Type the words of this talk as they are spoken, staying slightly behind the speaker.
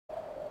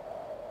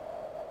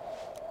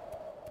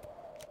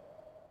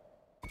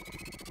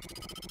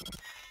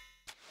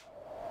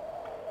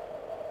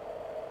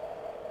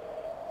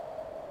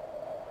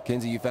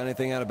Kinsey, you found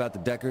anything out about the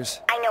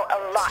Deckers? I know a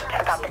lot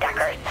about the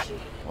Deckers.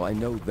 Well, I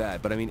know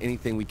that, but I mean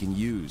anything we can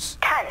use.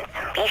 Tons.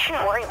 But you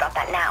shouldn't worry about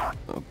that now.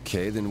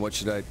 Okay, then what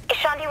should I... Is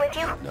Shandi with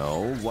you?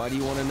 No, why do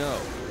you want to know?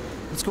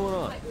 What's going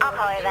on? I'll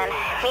call her then.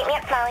 Meet me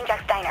at Smiling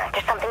Jack's Diner.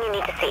 There's something you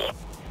need to see.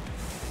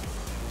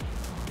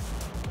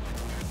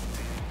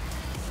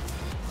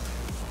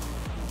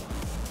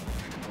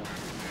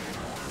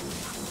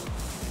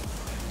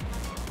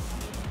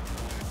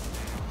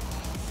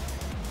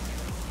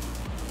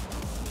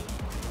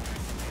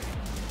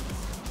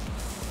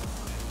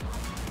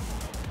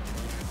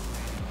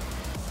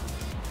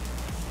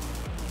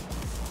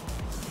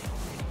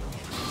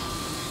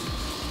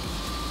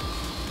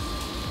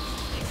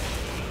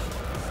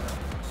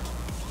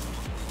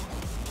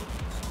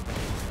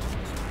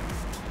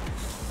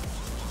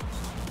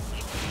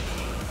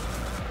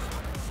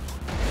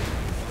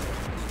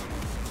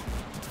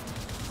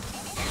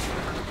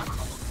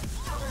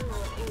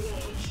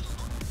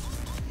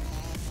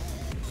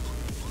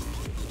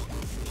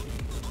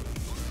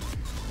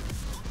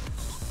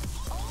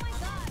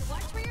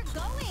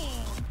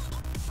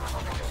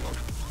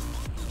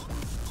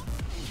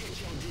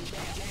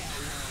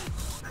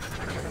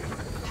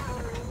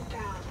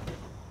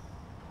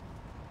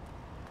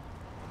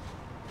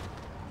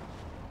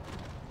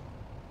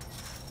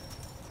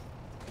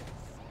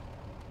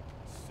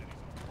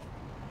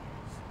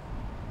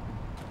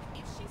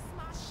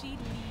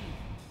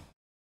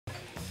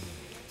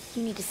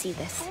 You need to see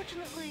this.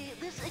 Fortunately,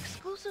 this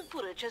exclusive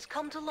footage has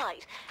come to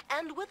light,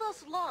 and with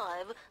us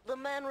live, the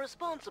man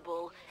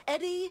responsible,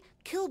 Eddie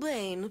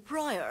Killbane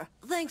Pryor.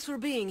 Thanks for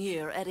being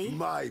here, Eddie.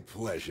 My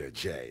pleasure,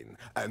 Jane.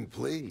 And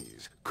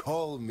please,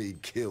 call me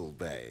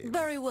Killbane.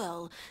 Very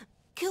well.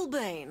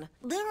 Killbane,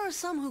 there are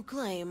some who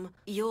claim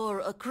you're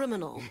a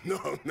criminal.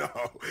 No, no.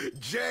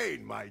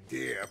 Jane, my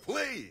dear,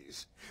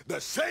 please. The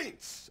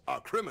Saints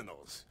are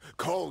criminals.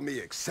 Call me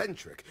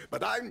eccentric,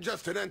 but I'm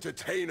just an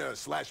entertainer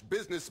slash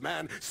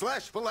businessman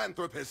slash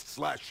philanthropist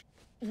slash...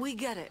 We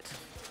get it.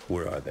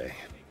 Where are they?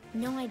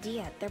 No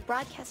idea. They're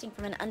broadcasting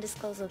from an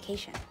undisclosed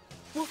location.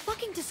 Well,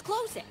 fucking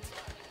disclose it.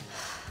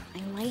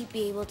 I might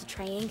be able to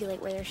triangulate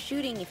where they're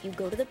shooting if you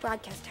go to the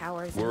broadcast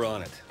towers. We're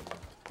on it.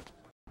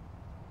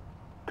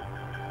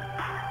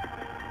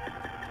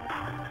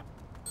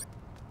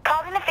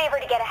 Call in a favor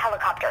to get a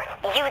helicopter.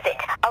 Use it.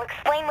 I'll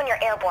explain when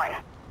you're airborne.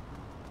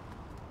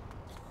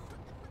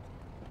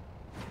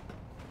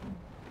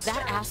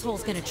 That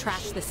asshole's gonna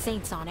trash the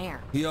Saints on air.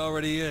 He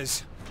already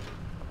is.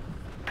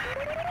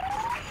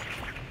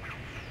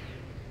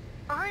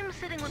 I'm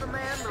sitting with a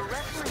man the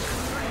wrestling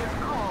community has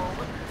called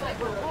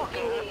the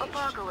Walking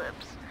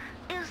Apocalypse.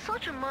 Is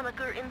such a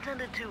moniker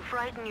intended to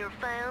frighten your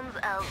fans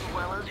as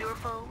well as your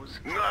foes?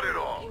 Not at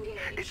all.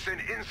 It's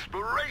an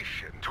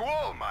inspiration to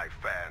all my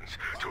fans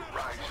to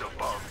rise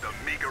above the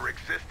meager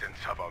existence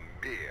of a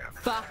mere...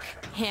 Fuck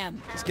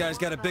him. This guy's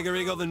got a bigger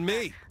ego than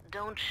me.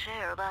 Don't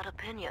share that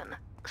opinion.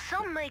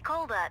 Some may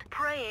call that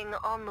preying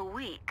on the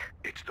weak.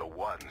 It's the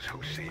ones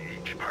who see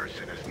each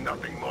person as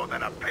nothing more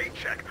than a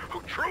paycheck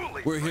who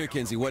truly... We're here,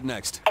 Kinsey. What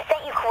next? I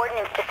sent you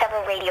coordinates to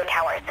several radio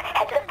towers.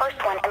 Head to the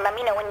first one and let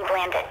me know when you've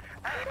landed.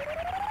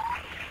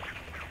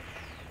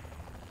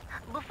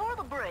 Before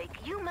the break,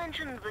 you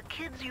mentioned the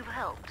kids you've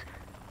helped.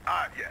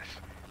 Ah, yes.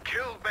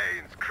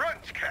 Killbane's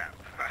Crunch Camp.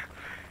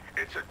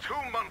 It's a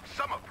 2-month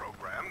summer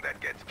program that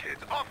gets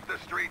kids off the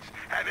streets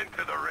and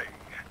into the ring.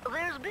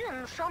 There's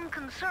been some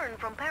concern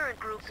from parent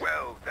groups.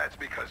 Well, that's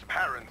because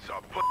parents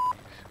are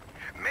pussies.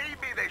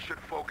 Maybe they should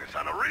focus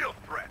on a real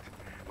threat,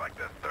 like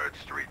the 3rd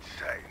Street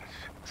Saints.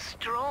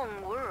 Strong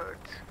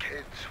words.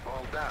 Kids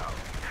fall down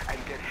and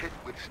get hit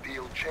with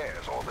steel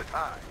chairs all the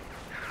time.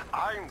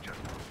 I'm just...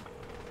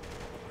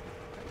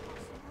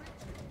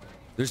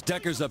 There's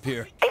Deckers up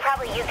here. They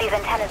probably use these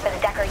antennas for the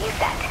Decker U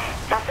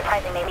set. Not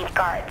surprising they leave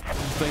guards.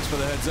 Thanks for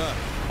the heads up.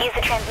 Use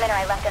the transmitter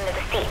I left under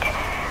the seat.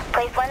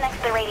 Place one next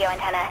to the radio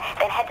antenna,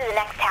 then head to the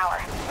next tower.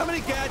 How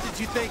many gadgets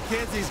you think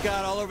Kinsey's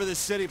got all over the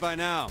city by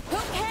now? Who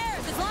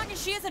cares, as long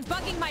as she isn't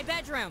bugging my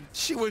bedroom?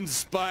 She wouldn't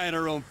spy on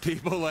her own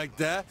people like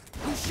that.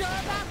 You sure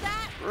about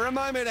that?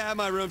 Remind me to have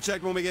my room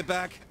checked when we get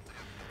back.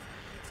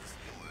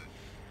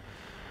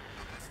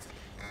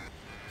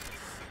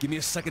 Give me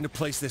a second to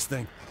place this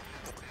thing.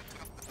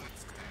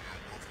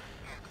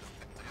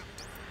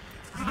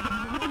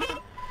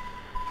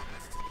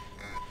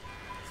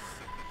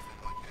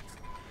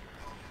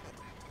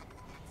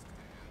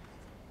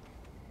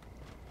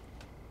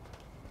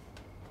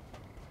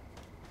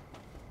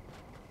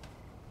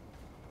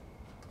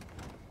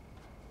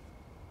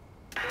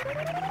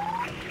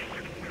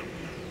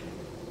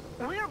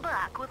 We're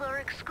back with our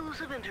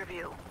exclusive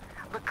interview.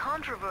 The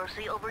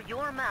controversy over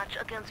your match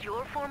against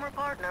your former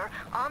partner,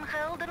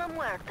 Angel de la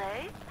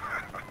Muerte.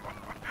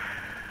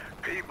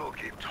 People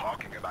keep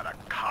talking about a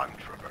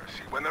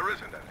controversy when there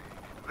isn't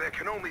any. There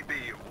can only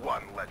be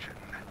one legend.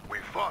 We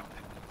fought.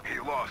 He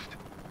lost.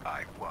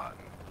 I won.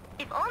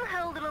 If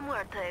Angel de la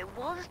Muerte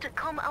was to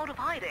come out of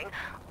hiding,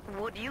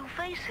 would you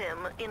face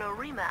him in a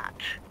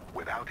rematch?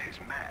 Without his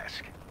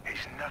mask,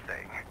 he's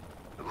nothing.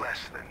 Less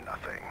than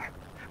nothing.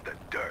 The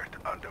dirt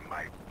under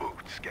my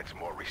boots gets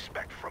more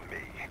respect from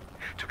me.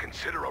 To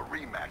consider a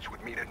rematch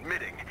would mean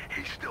admitting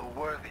he's still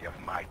worthy of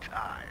my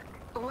time.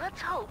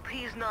 Let's hope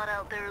he's not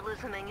out there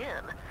listening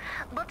in.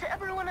 But to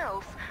everyone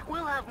else,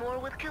 we'll have more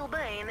with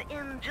Killbane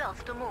in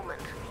just a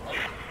moment.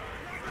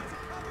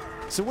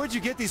 So where'd you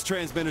get these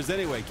transmitters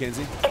anyway,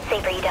 Kinsey? It's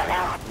safer you don't know.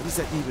 What does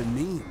that even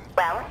mean?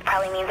 Well,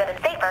 probably means that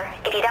it's safer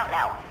if you don't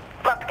know.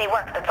 Look, they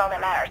work, that's all that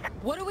matters.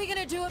 What are we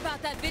gonna do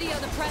about that video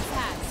the press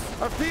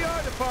has? Our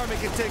PR department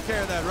can take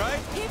care of that, right?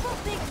 People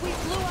think we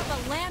blew up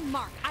a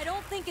landmark. I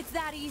don't think it's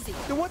that easy.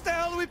 Then what the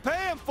hell do we pay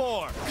him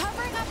for?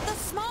 Covering up the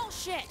small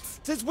shit.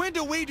 Since when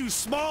do we do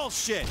small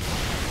shit?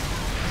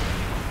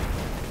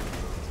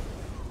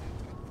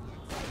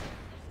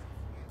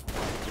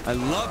 I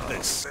love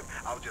this.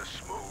 I'll just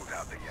smooth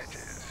out the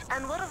edges.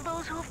 And what of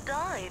those who've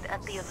died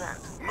at the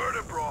event?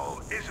 Murder Brawl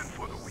isn't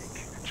for the weak.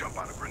 Jump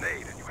on a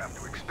grenade and you have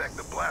to expect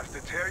the blast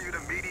to tear you to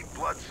meaty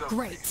blood-soaked.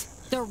 Great.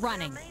 They're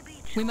running.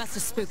 We must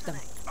have spooked them.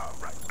 All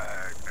right.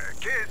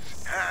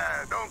 Kids,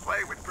 don't play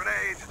with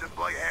grenades. Just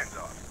blow your hands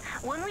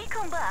off. When we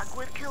come back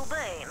with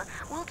Killbane,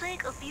 we'll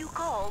take a few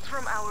calls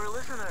from our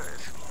listeners.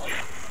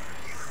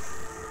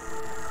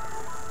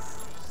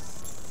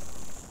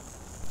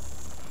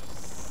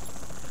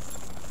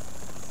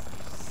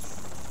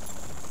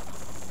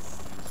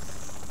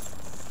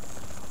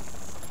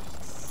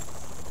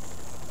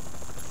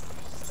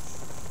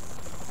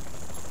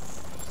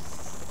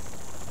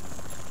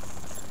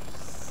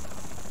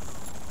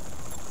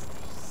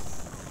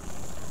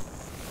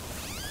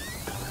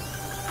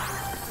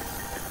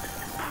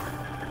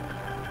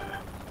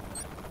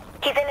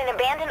 He's in an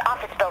abandoned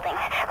office building.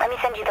 Let me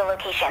send you the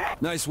location.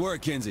 Nice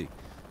work, Kinsey.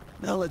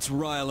 Now let's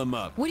rile him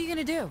up. What are you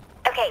gonna do?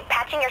 Okay,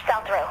 patching your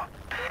cell through.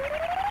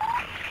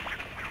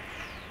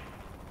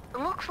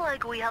 Looks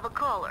like we have a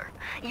caller.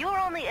 You're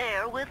on the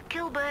air with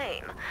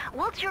Killbane.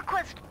 What's your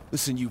quest?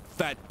 Listen, you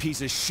fat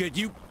piece of shit,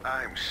 you...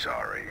 I'm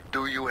sorry.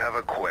 Do you have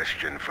a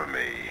question for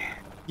me?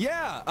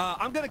 Yeah,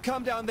 I'm gonna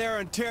come down there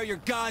and tear your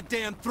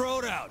goddamn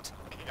throat out.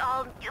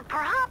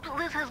 Perhaps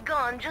this has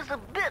gone just a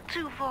bit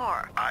too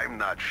far. I'm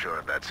not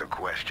sure that's a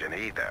question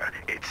either.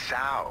 It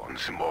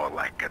sounds more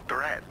like a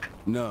threat.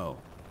 No,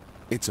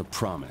 it's a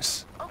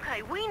promise.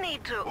 Okay, we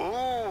need to...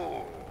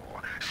 Ooh,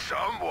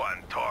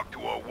 someone talked to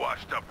a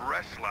washed-up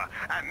wrestler,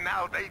 and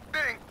now they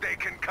think they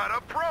can cut a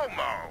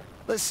promo.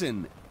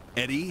 Listen,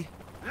 Eddie.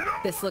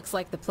 This looks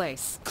like the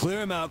place.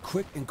 Clear him out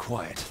quick and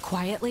quiet.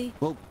 Quietly?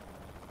 Well,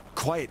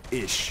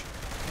 quiet-ish.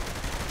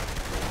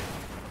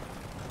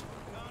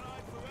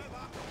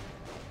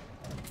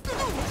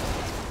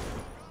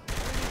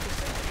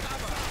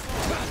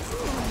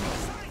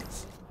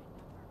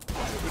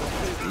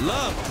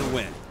 Love to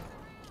win.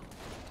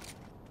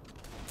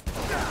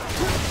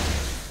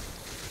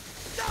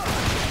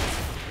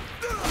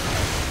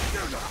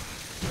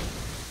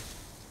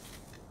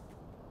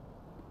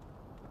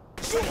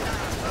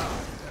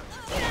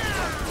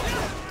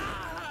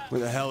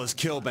 Where the hell is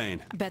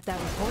Killbane? Bet that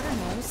reporter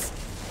knows.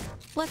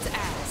 Let's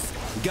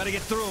ask. We gotta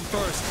get through him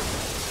first.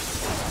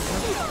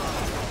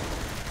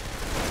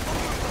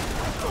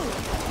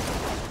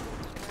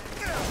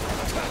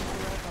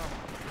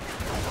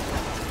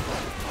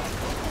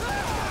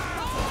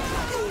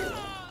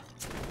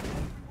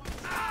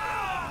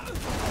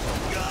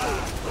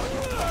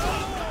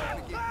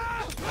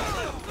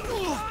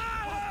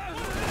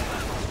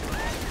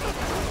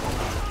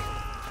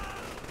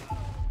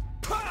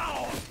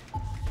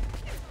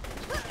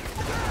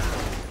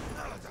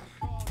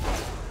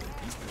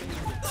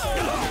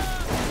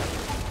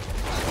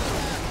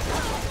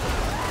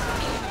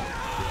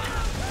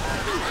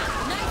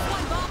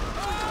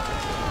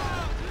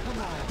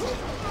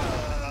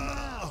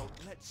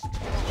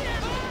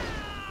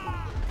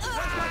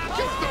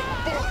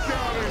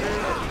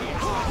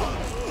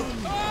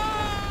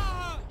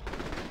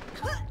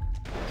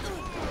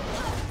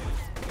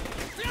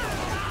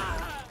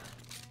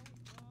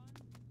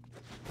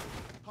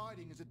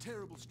 Is a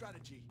terrible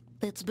strategy.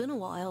 It's been a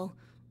while.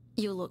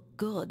 You look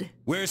good.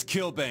 Where's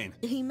Killbane?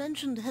 He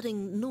mentioned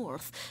heading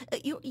north.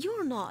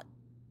 You're not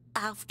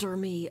after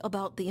me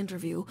about the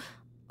interview,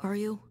 are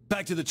you?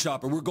 Back to the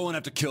chopper. We're going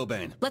after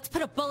Killbane. Let's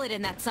put a bullet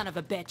in that son of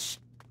a bitch.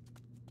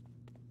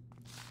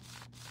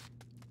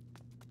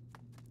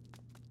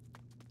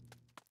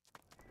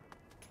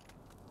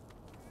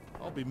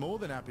 I'll be more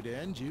than happy to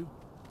end you.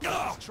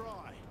 Let's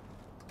try,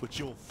 but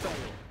you'll fail.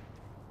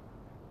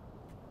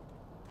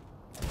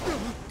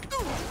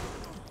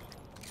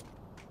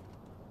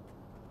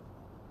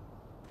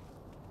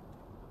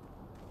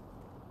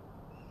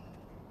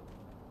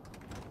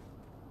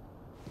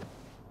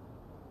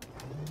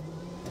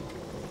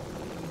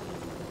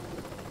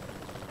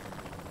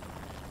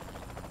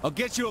 I'll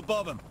get you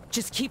above him.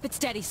 Just keep it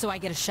steady so I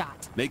get a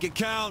shot. Make it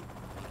count.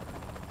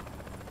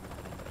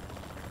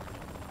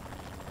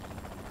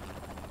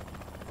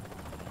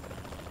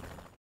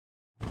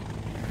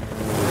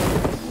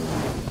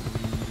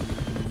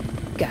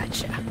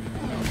 Gotcha.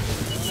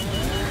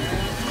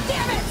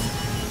 Damn it!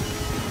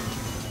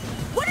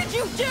 What did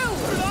you do?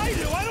 What did I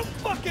do? I don't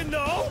fucking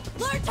know!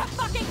 Learn to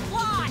fucking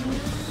fly!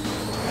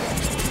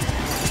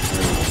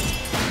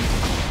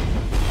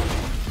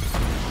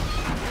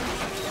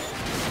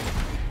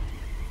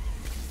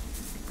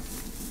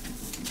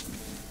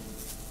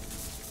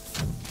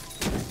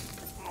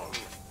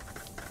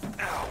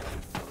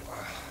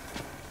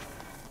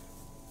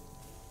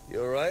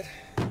 You alright?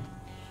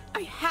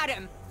 I had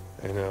him!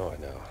 I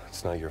know.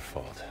 It's not your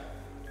fault.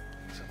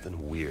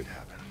 Something weird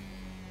happened.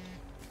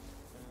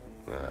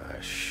 Ah,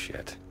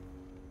 shit.